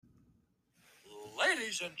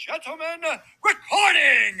Ladies and gentlemen,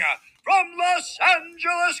 recording from Los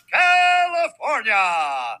Angeles,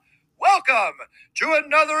 California. Welcome to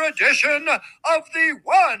another edition of the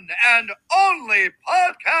one and only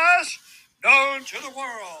podcast known to the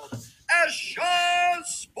world as Sean's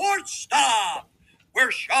Sports Stop, where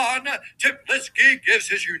Sean Teplitsky gives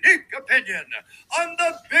his unique opinion on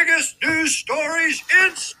the biggest news stories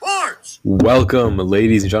in sports. Welcome,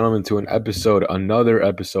 ladies and gentlemen, to another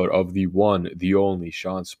episode of the one, the only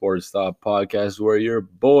Sean Sports Stop podcast, where your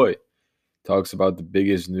boy talks about the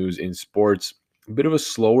biggest news in sports. A bit of a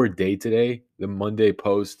slower day today, the Monday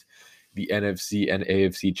post the NFC and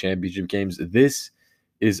AFC championship games. This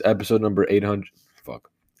is episode number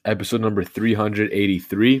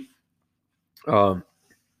 383.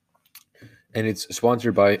 And it's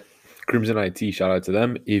sponsored by Crimson IT. Shout out to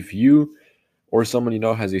them. If you or someone you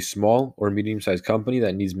know has a small or medium-sized company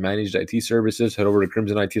that needs managed IT services, head over to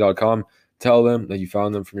crimsonit.com. Tell them that you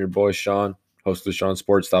found them from your boy Sean, host of the Sean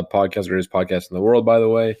Sports Stop podcast, greatest podcast in the world, by the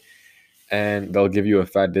way. And they'll give you a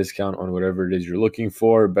fat discount on whatever it is you're looking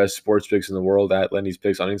for. Best sports picks in the world at Lenny's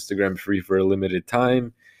Picks on Instagram, free for a limited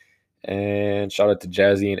time. And shout out to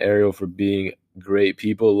Jazzy and Ariel for being great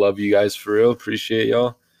people. Love you guys for real. Appreciate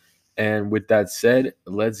y'all. And with that said,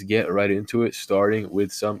 let's get right into it, starting with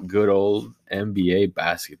some good old NBA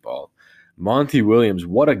basketball. Monty Williams,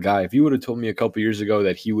 what a guy. If you would have told me a couple years ago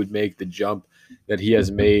that he would make the jump that he has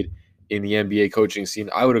made in the NBA coaching scene,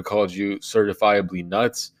 I would have called you certifiably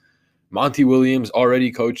nuts. Monty Williams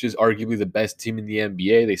already coaches arguably the best team in the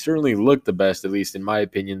NBA. They certainly look the best, at least in my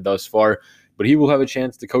opinion, thus far. But he will have a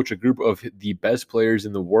chance to coach a group of the best players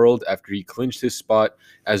in the world after he clinched his spot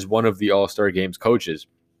as one of the All-Star Games coaches.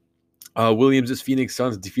 Williams' Phoenix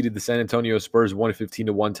Suns defeated the San Antonio Spurs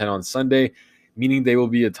 115-110 on Sunday, meaning they will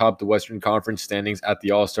be atop the Western Conference standings at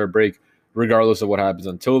the All-Star break, regardless of what happens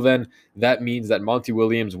until then. That means that Monty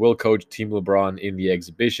Williams will coach Team LeBron in the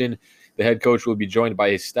exhibition. The head coach will be joined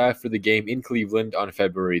by his staff for the game in Cleveland on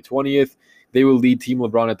February 20th. They will lead Team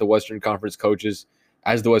LeBron as the Western Conference coaches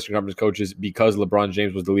because LeBron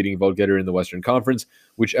James was the leading vote getter in the Western Conference.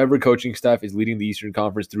 Whichever coaching staff is leading the Eastern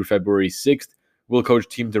Conference through February 6th will coach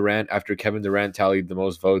Team Durant after Kevin Durant tallied the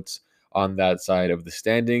most votes on that side of the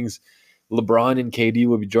standings. LeBron and KD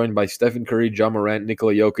will be joined by Stephen Curry, John Morant,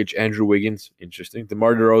 Nikola Jokic, Andrew Wiggins, interesting,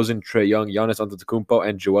 DeMar DeRozan, Trae Young, Giannis Antetokounmpo,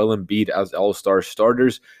 and Joel Embiid as all-star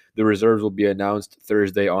starters. The reserves will be announced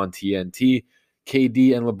Thursday on TNT.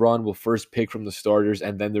 KD and LeBron will first pick from the starters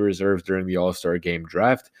and then the reserves during the All-Star Game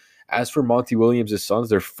draft. As for Monty Williams' Suns,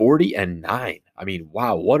 they're 40-9. I mean,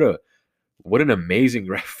 wow, what an amazing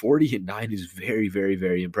record. 40-9 is very, very,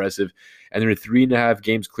 very impressive. And they're 3.5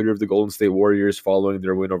 games clear of the Golden State Warriors following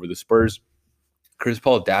their win over the Spurs. Chris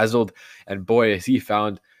Paul dazzled, and boy, has he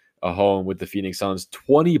found a home with the Phoenix Suns.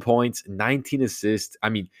 20 points, 19 assists.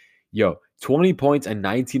 20 points and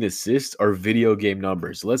 19 assists are video game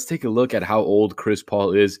numbers. Let's take a look at how old Chris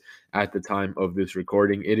Paul is at the time of this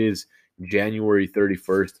recording. It is January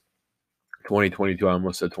 31st, 2022. I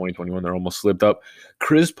almost said 2021. They're almost slipped up.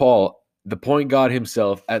 Chris Paul, the point guard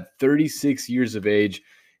himself, at 36 years of age,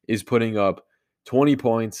 is putting up 20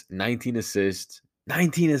 points, 19 assists,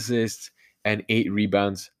 and 8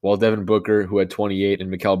 rebounds, while Devin Booker, who had 28,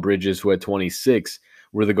 and Mikal Bridges, who had 26,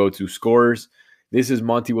 were the go-to scorers. This is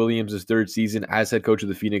Monty Williams' third season as head coach of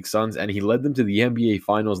the Phoenix Suns, and he led them to the NBA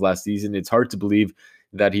Finals last season. It's hard to believe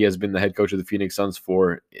that he has been the head coach of the Phoenix Suns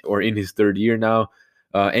in his third year now.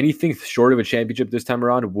 Anything short of a championship this time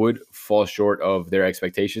around would fall short of their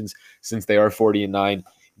expectations. Since they are 40-9,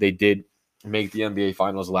 they did make the NBA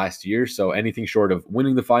Finals last year, so anything short of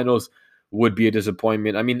winning the Finals would be a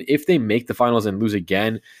disappointment. I mean, if they make the Finals and lose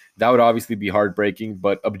again, that would obviously be heartbreaking,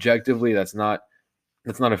 but objectively, that's not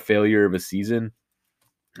a failure of a season.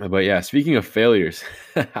 But yeah, speaking of failures,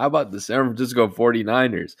 how about the San Francisco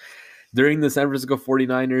 49ers? During the San Francisco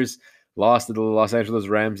 49ers lost to the Los Angeles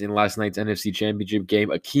Rams in last night's NFC Championship game,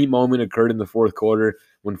 a key moment occurred in the fourth quarter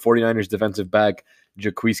when 49ers defensive back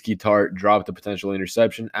Jaquiski Tartt dropped a potential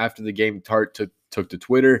interception. After the game, Tartt took to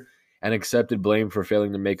Twitter and accepted blame for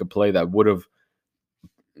failing to make a play that would have,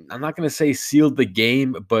 I'm not going to say sealed the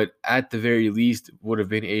game, but at the very least would have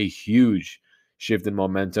been a huge shift in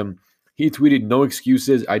momentum. He tweeted, "No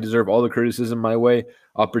excuses. I deserve all the criticism my way.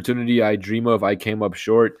 Opportunity I dream of. I came up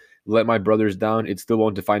short. Let my brothers down. It still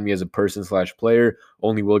won't define me as a person/player.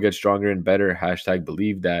 Only will get stronger and better.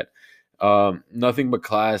 #believe that." Nothing but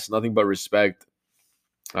class, nothing but respect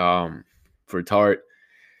for Tartt.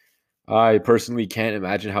 I personally can't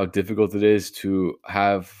imagine how difficult it is to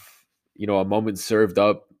have, a moment served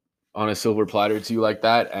up on a silver platter to you like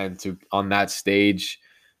that, and to on that stage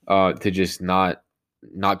to just not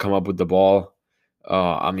come up with the ball.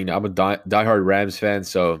 I mean, I'm a diehard Rams fan,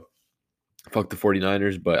 so fuck the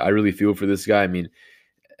 49ers, but I really feel for this guy. I mean,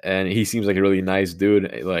 and he seems like a really nice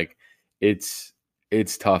dude. Like it's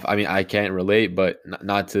it's tough. I mean, I can't relate, but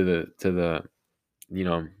not to the you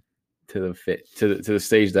know to the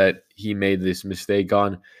stage that he made this mistake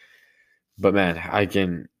on. But man, I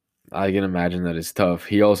can imagine that it's tough.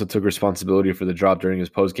 He also took responsibility for the drop during his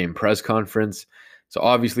post game press conference. So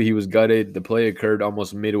obviously he was gutted. The play occurred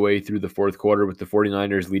almost midway through the fourth quarter with the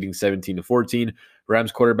 49ers leading 17-14.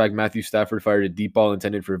 Rams quarterback Matthew Stafford fired a deep ball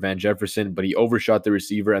intended for Van Jefferson, but he overshot the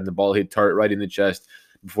receiver and the ball hit Tart right in the chest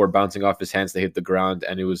before bouncing off his hands to hit the ground.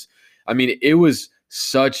 And it was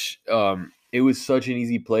such an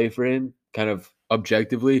easy play for him, kind of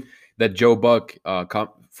objectively, that Joe Buck,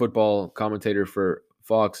 football commentator for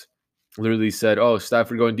Fox, literally said, "Oh,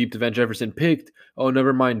 Stafford going deep to Van Jefferson, picked. Oh,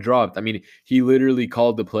 never mind, dropped." I mean, he literally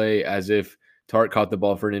called the play as if Tart caught the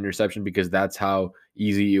ball for an interception because that's how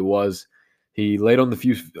easy it was. He laid on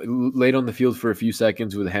the field for a few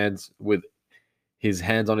seconds with his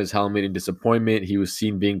hands on his helmet in disappointment. He was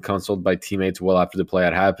seen being consoled by teammates well after the play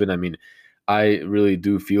had happened. I mean, I really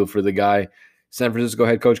do feel for the guy. San Francisco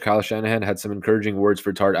head coach Kyle Shanahan had some encouraging words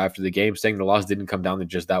for Tart after the game, saying the loss didn't come down to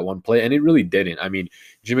just that one play, and it really didn't. I mean,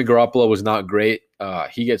 Jimmy Garoppolo was not great.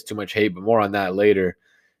 He gets too much hate, but more on that later.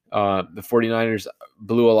 The 49ers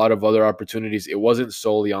blew a lot of other opportunities. It wasn't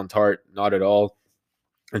solely on Tart, not at all.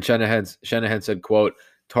 And Shanahan said, quote,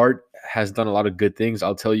 Tart has done a lot of good things.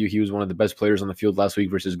 I'll tell you, he was one of the best players on the field last week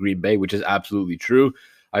versus Green Bay, which is absolutely true.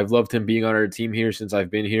 I've loved him being on our team here since I've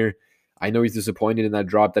been here. I know he's disappointed in that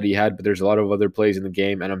drop that he had, but there's a lot of other plays in the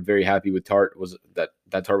game, and I'm very happy with Tart that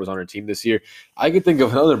Tart was on our team this year. I could think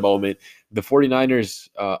of another moment. The 49ers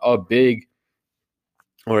up big,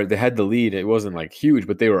 or they had the lead. It wasn't like huge,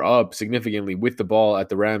 but they were up significantly with the ball at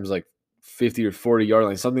the Rams, like 50 or 40 yard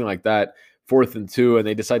line, something like that, 4th and 2, and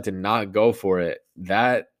they decide to not go for it.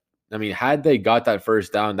 I mean, had they got that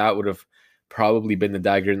first down, that would have probably been the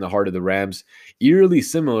dagger in the heart of the Rams. Eerily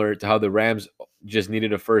similar to how the Rams just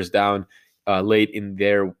needed a first down late in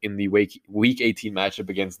the week 18 matchup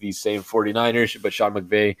against these same 49ers, but Sean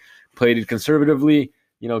McVay played it conservatively,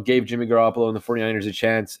 gave Jimmy Garoppolo and the 49ers a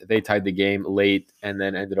chance. They tied the game late and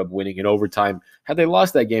then ended up winning in overtime. Had they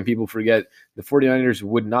lost that game, people forget the 49ers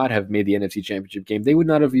would not have made the NFC Championship game. They would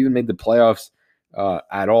not have even made the playoffs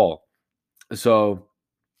at all. So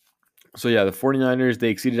yeah, the 49ers, they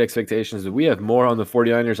exceeded expectations. We have more on the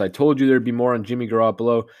 49ers. I told you there'd be more on Jimmy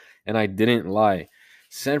Garoppolo, and I didn't lie.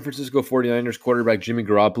 San Francisco 49ers quarterback Jimmy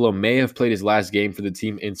Garoppolo may have played his last game for the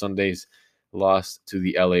team in Sunday's loss to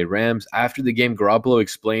the LA Rams. After the game, Garoppolo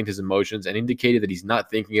explained his emotions and indicated that he's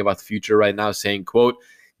not thinking about the future right now, saying, quote,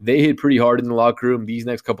 they hit pretty hard in the locker room. These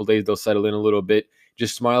next couple days, they'll settle in a little bit.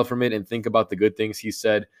 Just smile from it and think about the good things, he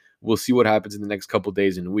said. We'll see what happens in the next couple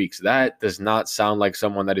days and weeks. That does not sound like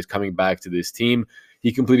someone that is coming back to this team.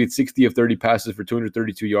 He completed 60 of 30 passes for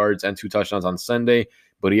 232 yards and 2 touchdowns on Sunday,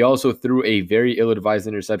 but he also threw a very ill-advised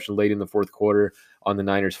interception late in the fourth quarter on the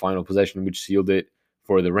Niners' final possession, which sealed it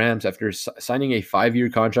for the Rams. After signing a 5-year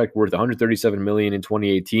contract worth $137 million in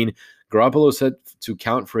 2018, Garoppolo is set to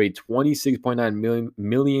count for a $26.9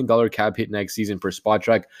 million cap hit next season per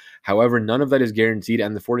Spotrac. However, none of that is guaranteed,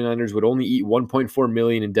 and the 49ers would only eat $1.4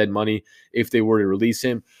 million in dead money if they were to release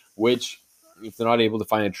him, which, if they're not able to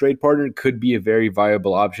find a trade partner, could be a very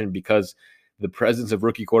viable option because the presence of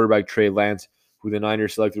rookie quarterback Trey Lance, who the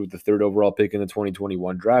Niners selected with the 3rd overall pick in the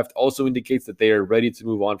 2021 draft, also indicates that they are ready to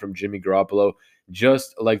move on from Jimmy Garoppolo,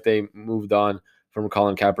 just like they moved on from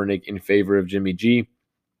Colin Kaepernick in favor of Jimmy G.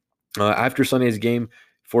 After Sunday's game,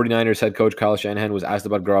 49ers head coach Kyle Shanahan was asked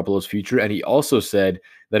about Garoppolo's future, and he also said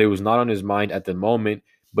that it was not on his mind at the moment,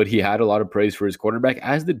 but he had a lot of praise for his quarterback,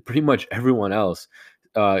 as did pretty much everyone else.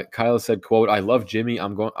 Kyle said, quote, I love Jimmy.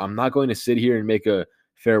 I'm not going to sit here and make a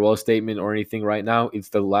farewell statement or anything right now. It's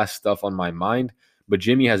the last stuff on my mind. But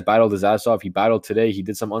Jimmy has battled his ass off. He battled today. He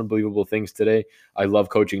did some unbelievable things today. I love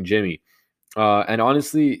coaching Jimmy. And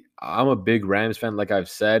honestly, I'm a big Rams fan, like I've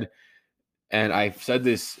said. And I've said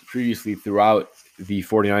this previously throughout the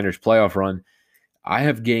 49ers playoff run. I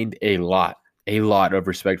have gained a lot of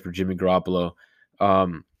respect for Jimmy Garoppolo.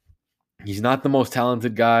 He's not the most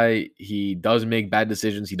talented guy. He does make bad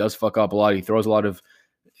decisions. He does fuck up a lot. He throws a lot of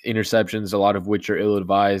interceptions, a lot of which are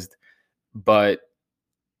ill-advised. But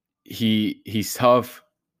he's tough.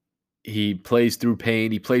 He plays through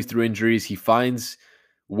pain. He plays through injuries. He finds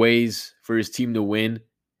ways for his team to win.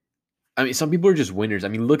 I mean, some people are just winners. I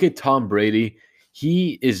mean, look at Tom Brady.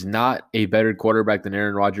 He is not a better quarterback than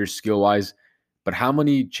Aaron Rodgers skill-wise. But how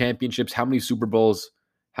many championships, how many Super Bowls,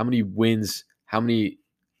 how many wins, how many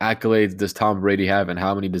accolades does Tom Brady have, and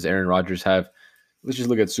how many does Aaron Rodgers have? let's just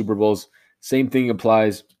look at Super Bowls. Same thing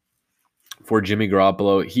applies for Jimmy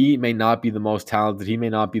Garoppolo. He may not be the most talented, he may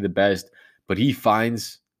not be the best, but he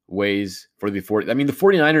finds ways for the 40. I mean, the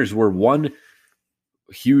 49ers were one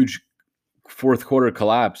huge fourth quarter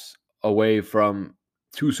collapse away from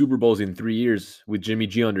 2 Super Bowls in 3 years with Jimmy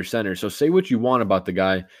G under center. So say what you want about the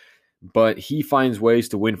guy, but he finds ways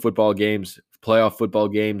to win football games, playoff football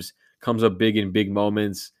games, comes up big in big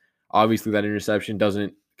moments. Obviously, that interception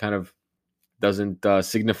doesn't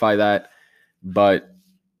signify that, but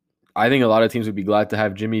I think a lot of teams would be glad to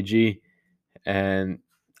have Jimmy G, and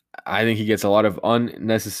I think he gets a lot of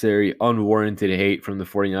unnecessary, unwarranted hate from the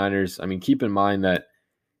 49ers. I mean, keep in mind that,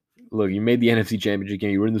 look, you made the NFC Championship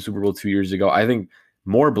game. You were in the Super Bowl 2 years ago. I think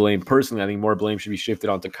more blame should be shifted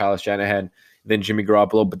onto Kyle Shanahan than Jimmy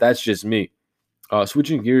Garoppolo, but that's just me.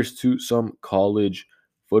 Switching gears to some college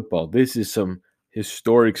football. This is some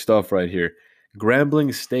historic stuff right here.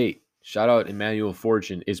 Grambling State, shout out Emmanuel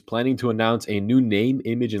Fortune, is planning to announce a new name,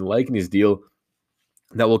 image, and likeness deal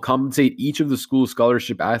that will compensate each of the school's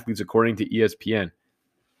scholarship athletes according to ESPN.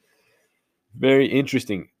 Very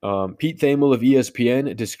interesting. Pete Thamel of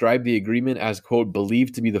ESPN described the agreement as, quote,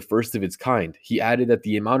 believed to be the first of its kind. He added that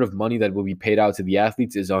the amount of money that will be paid out to the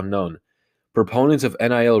athletes is unknown. Proponents of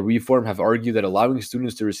NIL reform have argued that allowing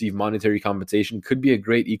students to receive monetary compensation could be a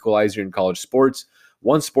great equalizer in college sports.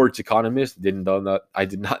 One sports economist, I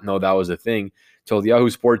did not know that was a thing, told Yahoo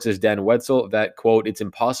Sports' Dan Wetzel that, quote, it's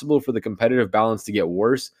impossible for the competitive balance to get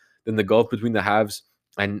worse than the gulf between the haves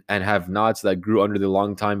and have-nots that grew under the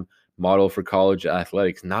long-time model for college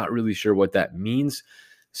athletics. Not really sure what that means.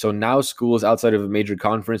 So now schools outside of a major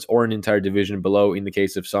conference or an entire division below, in the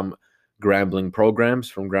case of some Grambling programs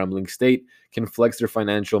from Grambling State, can flex their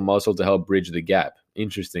financial muscle to help bridge the gap.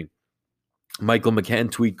 Interesting. Michael McCann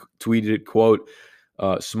tweeted, quote,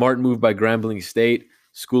 smart move by Grambling State.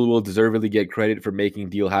 School will deservedly get credit for making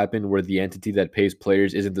deal happen where the entity that pays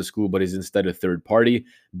players isn't the school but is instead a third party.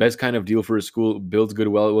 Best kind of deal for a school, builds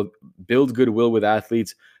goodwill with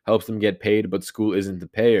athletes, helps them get paid, but school isn't the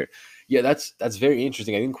payer. Yeah, that's very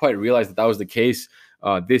interesting. I didn't quite realize that was the case.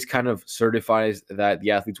 This kind of certifies that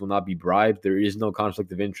the athletes will not be bribed. There is no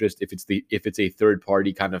conflict of interest if it's a third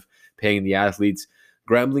party kind of paying the athletes.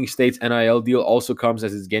 Grambling State's NIL deal also comes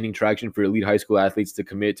as it's gaining traction for elite high school athletes to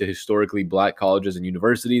commit to historically black colleges and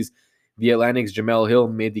universities. The Atlantic's Jamel Hill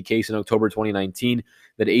made the case in October 2019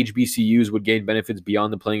 that HBCUs would gain benefits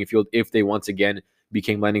beyond the playing field if they once again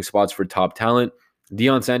became landing spots for top talent.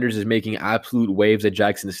 Deion Sanders is making absolute waves at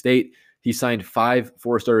Jackson State. He signed 5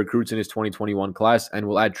 4-star recruits in his 2021 class and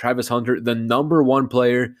will add Travis Hunter, the number 1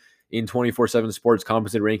 player in 24/7 Sports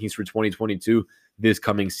composite rankings for 2022 this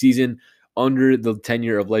coming season. Under the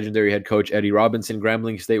tenure of legendary head coach Eddie Robinson,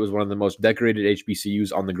 Grambling State was one of the most decorated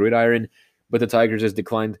HBCUs on the gridiron, but the Tigers has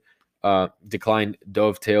declined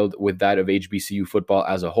dovetailed with that of HBCU football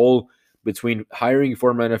as a whole. Between hiring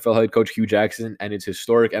former NFL head coach Hugh Jackson and its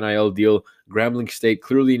historic NIL deal, Grambling State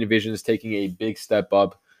clearly envisions taking a big step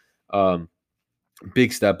up in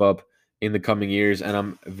the coming years, and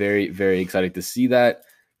I'm very, very excited to see that.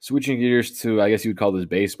 Switching gears to, I guess you would call this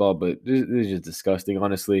baseball, but this is just disgusting,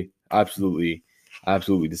 honestly. Absolutely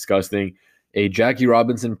disgusting. A Jackie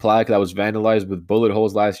Robinson plaque that was vandalized with bullet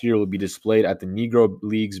holes last year will be displayed at the Negro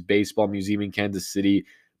Leagues Baseball Museum in Kansas City,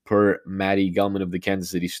 per Maddie Gelman of the Kansas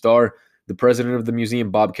City Star. The president of the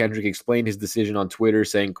museum, Bob Kendrick, explained his decision on Twitter,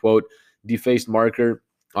 saying, quote, defaced marker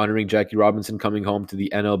honoring Jackie Robinson coming home to the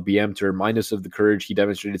NLBM to remind us of the courage he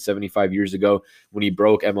demonstrated 75 years ago when he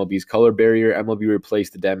broke MLB's color barrier. MLB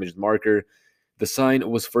replaced the damaged marker. The sign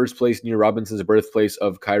was first placed near Robinson's birthplace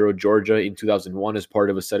of Cairo, Georgia in 2001 as part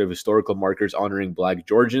of a set of historical markers honoring Black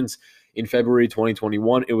Georgians. In February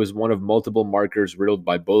 2021, it was one of multiple markers riddled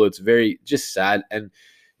by bullets. Very just sad. And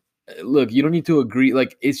look, you don't need to agree.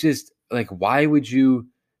 Like, it's just like, why would you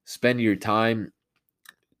spend your time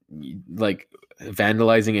like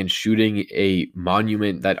vandalizing and shooting a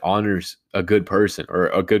monument that honors a good person or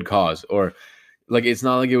a good cause? Or like, it's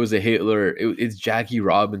not like it was a Hitler. It's Jackie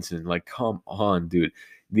Robinson. Like, come on, dude.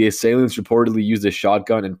 The assailants reportedly used a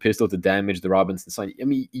shotgun and pistol to damage the Robinson sign. I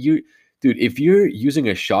mean, if you're using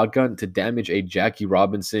a shotgun to damage a Jackie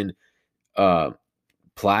Robinson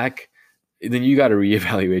plaque, then you got to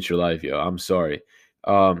reevaluate your life, yo. I'm sorry.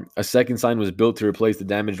 A second sign was built to replace the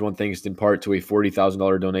damaged one, thanks in part to a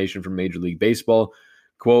 $40,000 donation from Major League Baseball.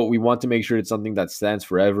 Quote, we want to make sure it's something that stands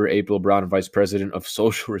forever, April Brown, Vice President of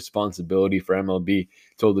Social Responsibility for MLB,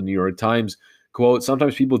 told the New York Times. Quote,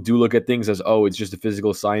 sometimes people do look at things as, oh, it's just a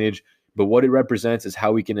physical signage, but what it represents is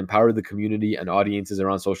how we can empower the community and audiences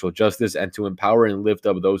around social justice and to empower and lift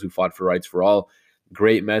up those who fought for rights for all.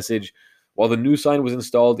 Great message. While the new sign was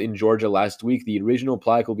installed in Georgia last week, the original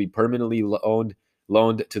plaque will be permanently loaned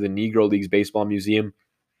to the Negro Leagues Baseball Museum.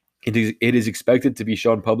 It is expected to be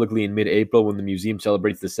shown publicly in mid-April when the museum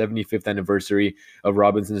celebrates the 75th anniversary of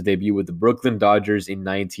Robinson's debut with the Brooklyn Dodgers in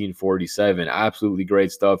 1947. Absolutely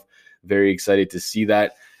great stuff. Very excited to see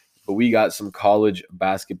that. But we got some college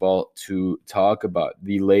basketball to talk about.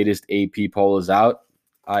 The latest AP poll is out.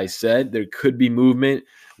 I said there could be movement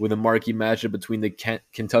with a marquee matchup between the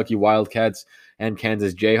Kentucky Wildcats and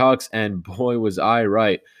Kansas Jayhawks, and boy, was I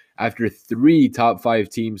right. After 3 top 5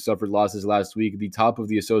 teams suffered losses last week, the top of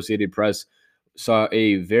the Associated Press saw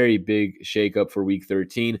a very big shakeup for Week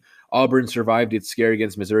 13. Auburn survived its scare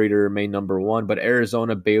against Missouri to remain number 1, but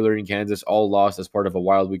Arizona, Baylor, and Kansas all lost as part of a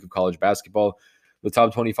wild week of college basketball. The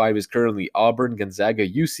top 25 is currently Auburn, Gonzaga,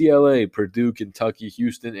 UCLA, Purdue, Kentucky,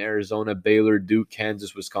 Houston, Arizona, Baylor, Duke,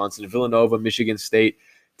 Kansas, Wisconsin, Villanova, Michigan State,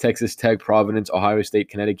 Texas Tech, Providence, Ohio State,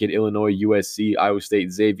 Connecticut, Illinois, USC, Iowa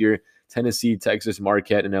State, Xavier, Tennessee, Texas,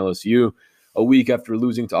 Marquette, and LSU. A week after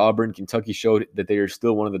losing to Auburn, Kentucky showed that they are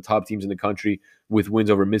still one of the top teams in the country with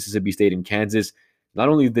wins over Mississippi State and Kansas. Not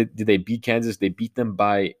only did they beat Kansas, they beat them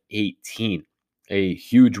by 18. A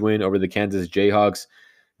huge win over the Kansas Jayhawks.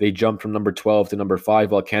 They jumped from number 12 to number 5,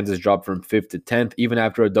 while Kansas dropped from 5th to 10th, even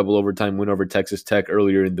after a double overtime win over Texas Tech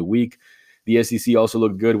earlier in the week. The SEC also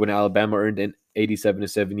looked good when Alabama earned an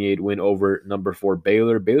 87-78 win over number 4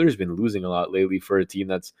 Baylor. Baylor's been losing a lot lately for a team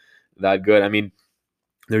that's that good. I mean,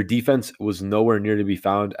 their defense was nowhere near to be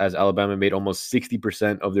found as Alabama made almost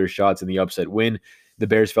 60% of their shots in the upset win. The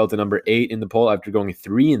Bears fell to number 8 in the poll after going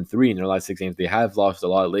 3-3 in their last 6 games. They have lost a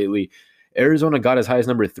lot lately. Arizona got as high as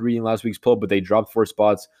number 3 in last week's poll, but they dropped 4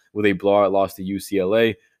 spots with a blowout loss to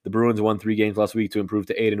UCLA. The Bruins won 3 games last week to improve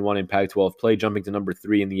to 8-1 in Pac-12 play, jumping to number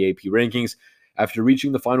 3 in the AP rankings. After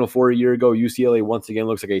reaching the Final Four a year ago, UCLA once again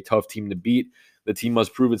looks like a tough team to beat. The team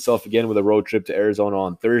must prove itself again with a road trip to Arizona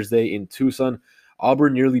on Thursday in Tucson.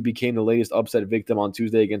 Auburn nearly became the latest upset victim on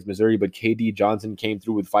Tuesday against Missouri, but KD Johnson came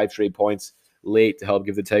through with 5 straight points late to help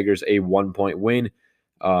give the Tigers a 1-point win.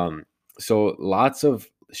 So lots of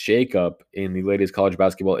shakeup in the latest college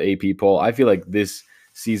basketball AP poll. I feel like this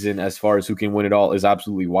season, as far as who can win it all, is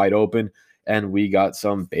absolutely wide open, and we got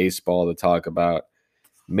some baseball to talk about.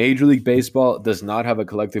 Major League Baseball does not have a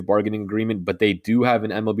collective bargaining agreement, but they do have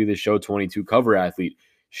an MLB The Show 22 cover athlete.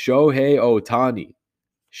 Shohei Ohtani.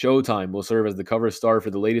 Showtime will serve as the cover star for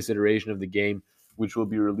the latest iteration of the game, which will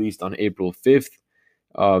be released on April 5th.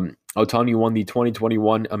 Ohtani won the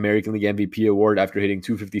 2021 American League MVP award after hitting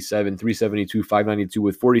 257, 372, 592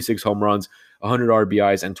 with 46 home runs, 100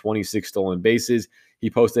 RBIs, and 26 stolen bases. He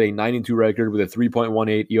posted a 9-2 record with a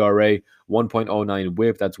 3.18 ERA, 1.09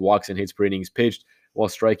 WHIP, that's walks and hits per innings pitched, while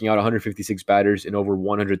striking out 156 batters in over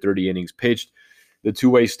 130 innings pitched. The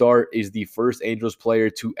two-way star is the first Angels player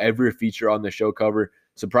to ever feature on the show cover.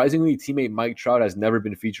 Surprisingly, teammate Mike Trout has never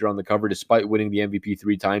been featured on the cover despite winning the MVP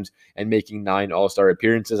 3 times and making 9 All-Star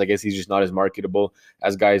appearances. I guess he's just not as marketable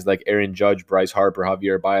as guys like Aaron Judge, Bryce Harper,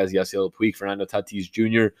 Javier Baez, Yasiel Puig, Fernando Tatis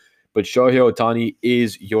Jr. But Shohei Ohtani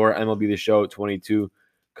is your MLB The Show 22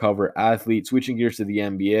 cover athlete. Switching gears to the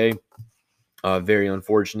NBA, very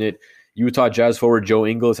unfortunate. Utah Jazz forward Joe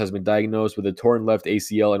Ingles has been diagnosed with a torn left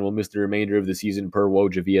ACL and will miss the remainder of the season per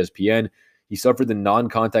Woj of ESPN. He suffered the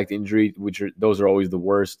non-contact injury, those are always the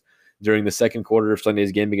worst. During the second quarter of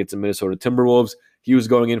Sunday's game against the Minnesota Timberwolves, he was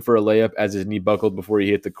going in for a layup as his knee buckled before he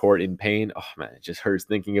hit the court in pain. Oh, man, it just hurts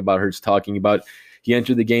thinking about, hurts talking about. He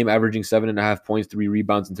entered the game averaging 7.5 points, 3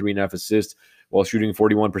 rebounds, and 3.5 assists, while shooting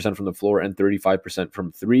 41% from the floor and 35%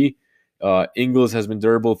 from 3. Ingles has been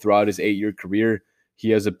durable throughout his 8-year career. He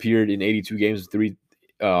has appeared in 82 games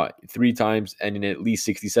three times and in at least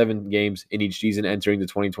 67 games in each season entering the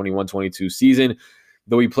 2021-22 season.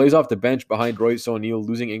 Though he plays off the bench behind Royce O'Neal,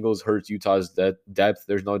 losing Ingles hurts Utah's depth.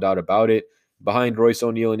 There's no doubt about it. Behind Royce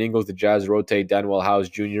O'Neal and Ingles, the Jazz rotate Danuel House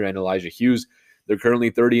Jr. and Elijah Hughes. They're currently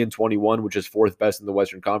 30-21, which is 4th best in the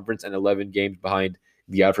Western Conference, and 11 games behind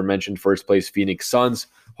the aforementioned first-place Phoenix Suns.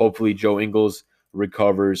 Hopefully, Joe Ingles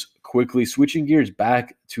recovers quickly. Switching gears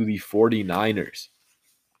back to the 49ers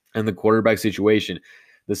and the quarterback situation.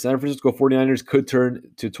 The San Francisco 49ers could turn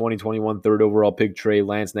to 2021 third overall pick Trey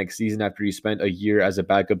Lance next season after he spent a year as a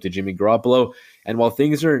backup to Jimmy Garoppolo. And while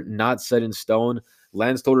things are not set in stone,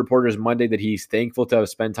 Lance told reporters Monday that he's thankful to have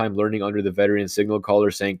spent time learning under the veteran signal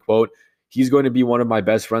caller, saying, quote, "He's going to be one of my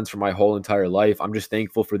best friends for my whole entire life. I'm just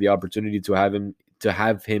thankful for the opportunity to have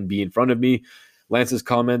him be in front of me." Lance's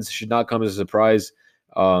comments should not come as a surprise.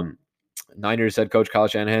 Niners head coach Kyle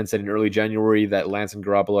Shanahan said in early January that Lance and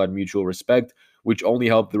Garoppolo had mutual respect, which only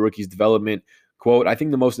helped the rookie's development. Quote, "I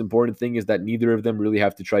think the most important thing is that neither of them really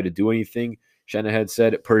have to try to do anything." Shanahan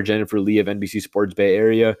said, per Jennifer Lee of NBC Sports Bay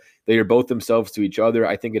Area. They are both themselves to each other.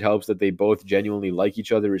 I think it helps that they both genuinely like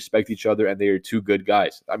each other, respect each other, and they are two good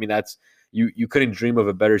guys. I mean, that's you couldn't dream of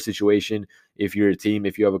a better situation if you're a team,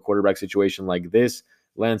 if you have a quarterback situation like this.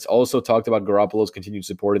 Lance also talked about Garoppolo's continued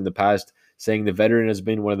support in the past, saying the veteran has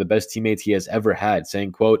been one of the best teammates he has ever had,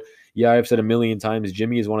 saying, quote, yeah, I've said a million times,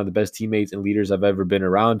 Jimmy is one of the best teammates and leaders I've ever been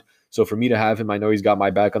around. So for me to have him, I know he's got my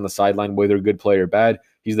back on the sideline, whether good play or bad.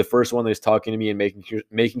 He's the first one that's talking to me and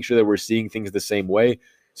making sure that we're seeing things the same way.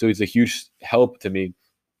 So it's a huge help to me,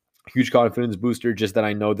 huge confidence booster, just that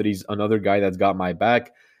I know that he's another guy that's got my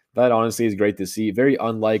back. That honestly is great to see. Very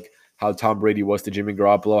unlike how Tom Brady was to Jimmy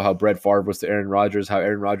Garoppolo, how Brett Favre was to Aaron Rodgers, how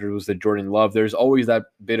Aaron Rodgers was to Jordan Love. There's always that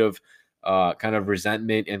bit of kind of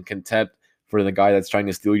resentment and contempt for the guy that's trying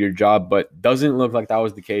to steal your job, but doesn't look like that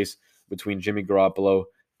was the case between Jimmy Garoppolo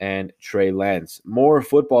and Trey Lance. More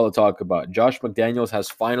football to talk about. Josh McDaniels has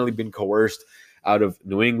finally been coerced out of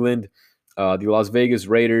New England. The Las Vegas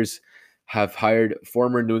Raiders have hired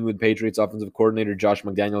former New England Patriots offensive coordinator Josh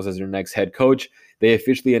McDaniels as their next head coach. They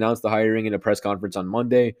officially announced the hiring in a press conference on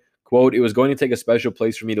Monday. Quote, it was going to take a special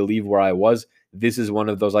place for me to leave where I was. This is one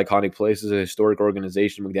of those iconic places, a historic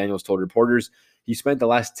organization, McDaniels told reporters. He spent the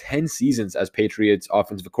last 10 seasons as Patriots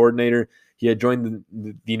offensive coordinator. He had joined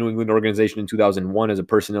the New England organization in 2001 as a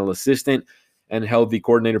personnel assistant and held the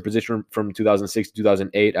coordinator position from 2006 to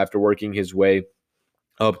 2008 after working his way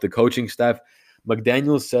up the coaching staff.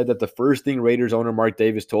 McDaniels said that the first thing Raiders owner Mark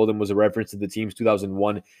Davis told him was a reference to the team's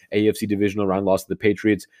 2001 AFC divisional round loss to the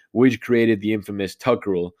Patriots, which created the infamous Tuck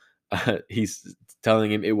rule. He's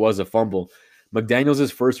telling him it was a fumble. McDaniels'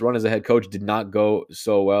 first run as a head coach did not go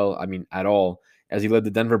so well, at all, as he led the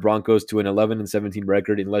Denver Broncos to an 11-17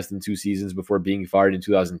 record in less than 2 seasons before being fired in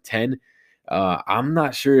 2010. I'm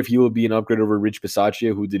not sure if he will be an upgrade over Rich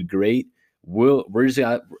Bisaccia, who did great.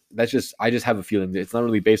 I just have a feeling. It's not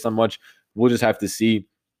really based on much. We'll just have to see.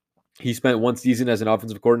 He spent 1 season as an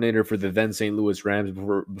offensive coordinator for the then St. Louis Rams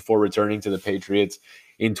before returning to the Patriots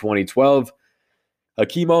in 2012. A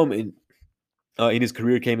key moment in his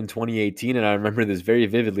career came in 2018, and I remember this very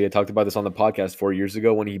vividly. I talked about this on the podcast 4 years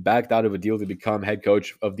ago when he backed out of a deal to become head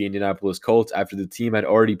coach of the Indianapolis Colts after the team had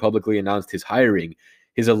already publicly announced his hiring.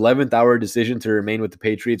 His 11th hour decision to remain with the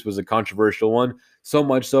Patriots was a controversial one, so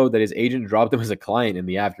much so that his agent dropped him as a client in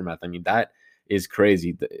the aftermath. That is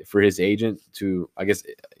crazy for his agent to, I guess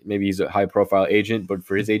maybe he's a high-profile agent, but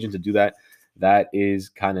for his agent to do that, that is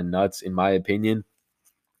kind of nuts in my opinion.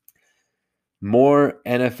 More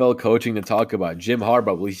NFL coaching to talk about. Jim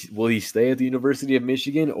Harbaugh, will he stay at the University of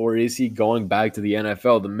Michigan or is he going back to the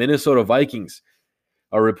NFL? The Minnesota Vikings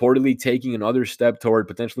are reportedly taking another step toward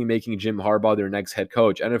potentially making Jim Harbaugh their next head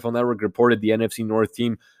coach. NFL Network reported the NFC North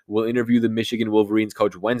team will interview the Michigan Wolverines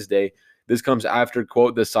coach Wednesday. This comes after,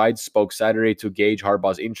 quote, the side spoke Saturday to gauge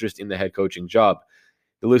Harbaugh's interest in the head coaching job.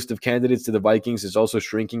 The list of candidates to the Vikings is also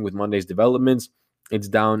shrinking with Monday's developments. It's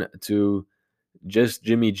down to just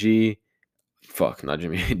Jim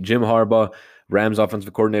Harbaugh, Rams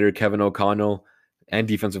offensive coordinator Kevin O'Connell, and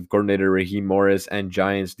defensive coordinator Raheem Morris, and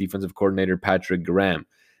Giants defensive coordinator Patrick Graham.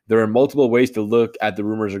 There are multiple ways to look at the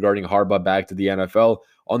rumors regarding Harbaugh back to the NFL.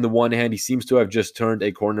 On the one hand, he seems to have just turned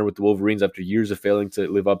a corner with the Wolverines after years of failing to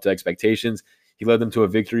live up to expectations. He led them to a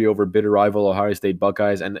victory over bitter rival Ohio State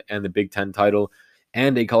Buckeyes and the Big Ten title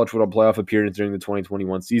and a college football playoff appearance during the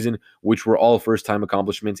 2021 season, which were all first-time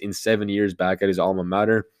accomplishments in 7 years back at his alma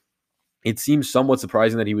mater. It seems somewhat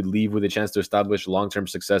surprising that he would leave with a chance to establish long-term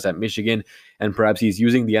success at Michigan, and perhaps he's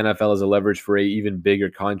using the NFL as a leverage for an even bigger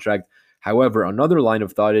contract. However, another line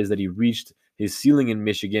of thought is that he reached his ceiling in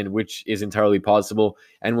Michigan, which is entirely possible,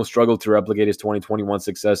 and will struggle to replicate his 2021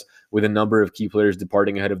 success with a number of key players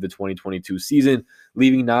departing ahead of the 2022 season.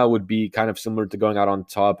 Leaving now would be kind of similar to going out on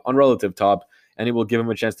relative top, and it will give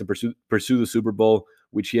him a chance to pursue the Super Bowl,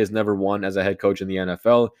 which he has never won as a head coach in the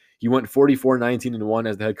NFL. He went 44-19-1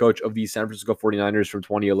 as the head coach of the San Francisco 49ers from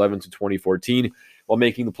 2011 to 2014, while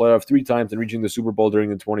making the playoff 3 times and reaching the Super Bowl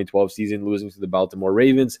during the 2012 season, losing to the Baltimore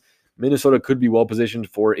Ravens. Minnesota could be well-positioned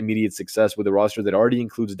for immediate success with a roster that already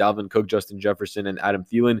includes Dalvin Cook, Justin Jefferson, and Adam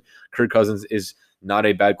Thielen. Kirk Cousins is not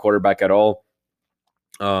a bad quarterback at all,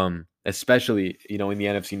 especially in the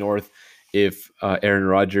NFC North. If Aaron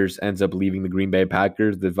Rodgers ends up leaving the Green Bay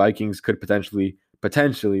Packers, the Vikings could potentially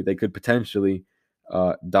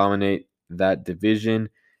dominate that division.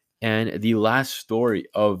 And the last story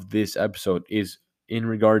of this episode is in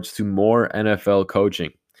regards to more NFL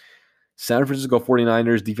coaching. San Francisco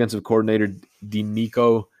 49ers defensive coordinator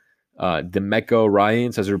DeMeco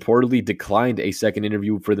Ryans has reportedly declined a second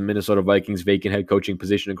interview for the Minnesota Vikings vacant head coaching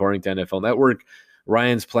position, according to NFL Network.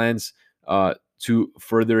 Ryans plans to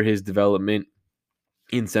further his development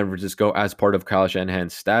in San Francisco as part of Kyle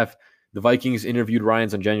Shanahan's staff. The Vikings interviewed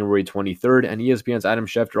Ryans on January 23rd, and ESPN's Adam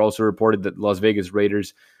Schefter also reported that Las Vegas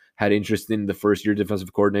Raiders had interest in the first-year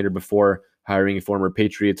defensive coordinator before hiring former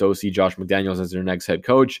Patriots OC Josh McDaniels as their next head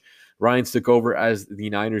coach. Ryans took over as the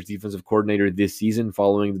Niners defensive coordinator this season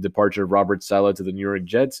following the departure of Robert Saleh to the New York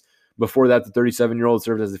Jets. Before that, the 37-year-old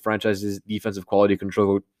served as the franchise's defensive quality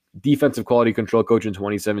control coach in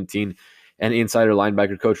 2017 and insider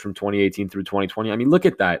linebacker coach from 2018 through 2020. I mean, look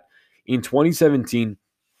at that. In 2017,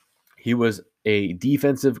 he was a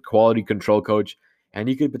defensive quality control coach, and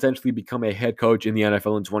he could potentially become a head coach in the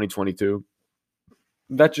NFL in 2022.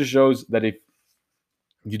 That just shows that if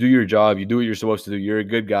you do your job, you do what you're supposed to do, you're a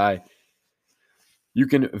good guy, you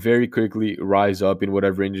can very quickly rise up in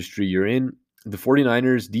whatever industry you're in. The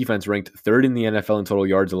 49ers defense ranked third in the NFL in total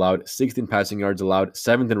yards allowed, sixth in passing yards allowed,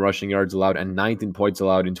 seventh in rushing yards allowed, and ninth in points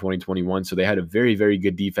allowed in 2021. So they had a very, very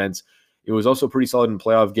good defense. It was also pretty solid in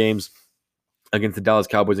playoff games against the Dallas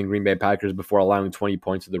Cowboys and Green Bay Packers before allowing 20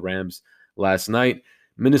 points to the Rams last night.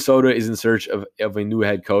 Minnesota is in search of a new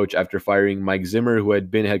head coach after firing Mike Zimmer, who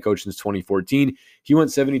had been head coach since 2014. He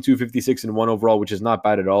went 72-56-1 overall, which is not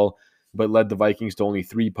bad at all, but led the Vikings to only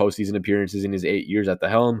 3 postseason appearances in his 8 years at the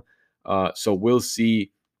helm. So we'll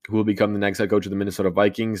see who will become the next head coach of the Minnesota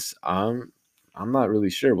Vikings. I'm not really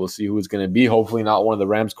sure. We'll see who it's going to be. Hopefully not one of the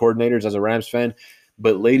Rams coordinators as a Rams fan.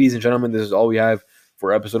 But ladies and gentlemen, this is all we have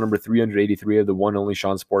for episode number 383 of the one only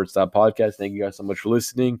Sean Sports podcast. Thank you guys so much for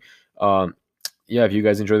listening. If you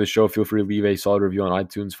guys enjoy the show, feel free to leave a solid review on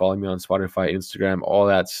iTunes. Follow me on Spotify, Instagram, all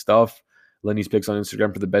that stuff. Lenny's Picks on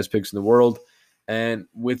Instagram for the best picks in the world. And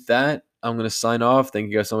with that, I'm going to sign off. Thank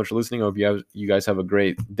you guys so much for listening. I hope you guys have a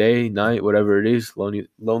great day, night, whatever it is.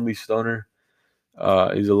 Lonely stoner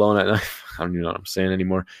is alone at night. I don't even know what I'm saying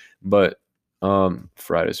anymore. But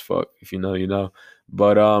fried as fuck. If you know, you know.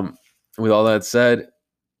 But with all that said,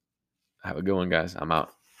 have a good one, guys. I'm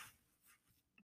out.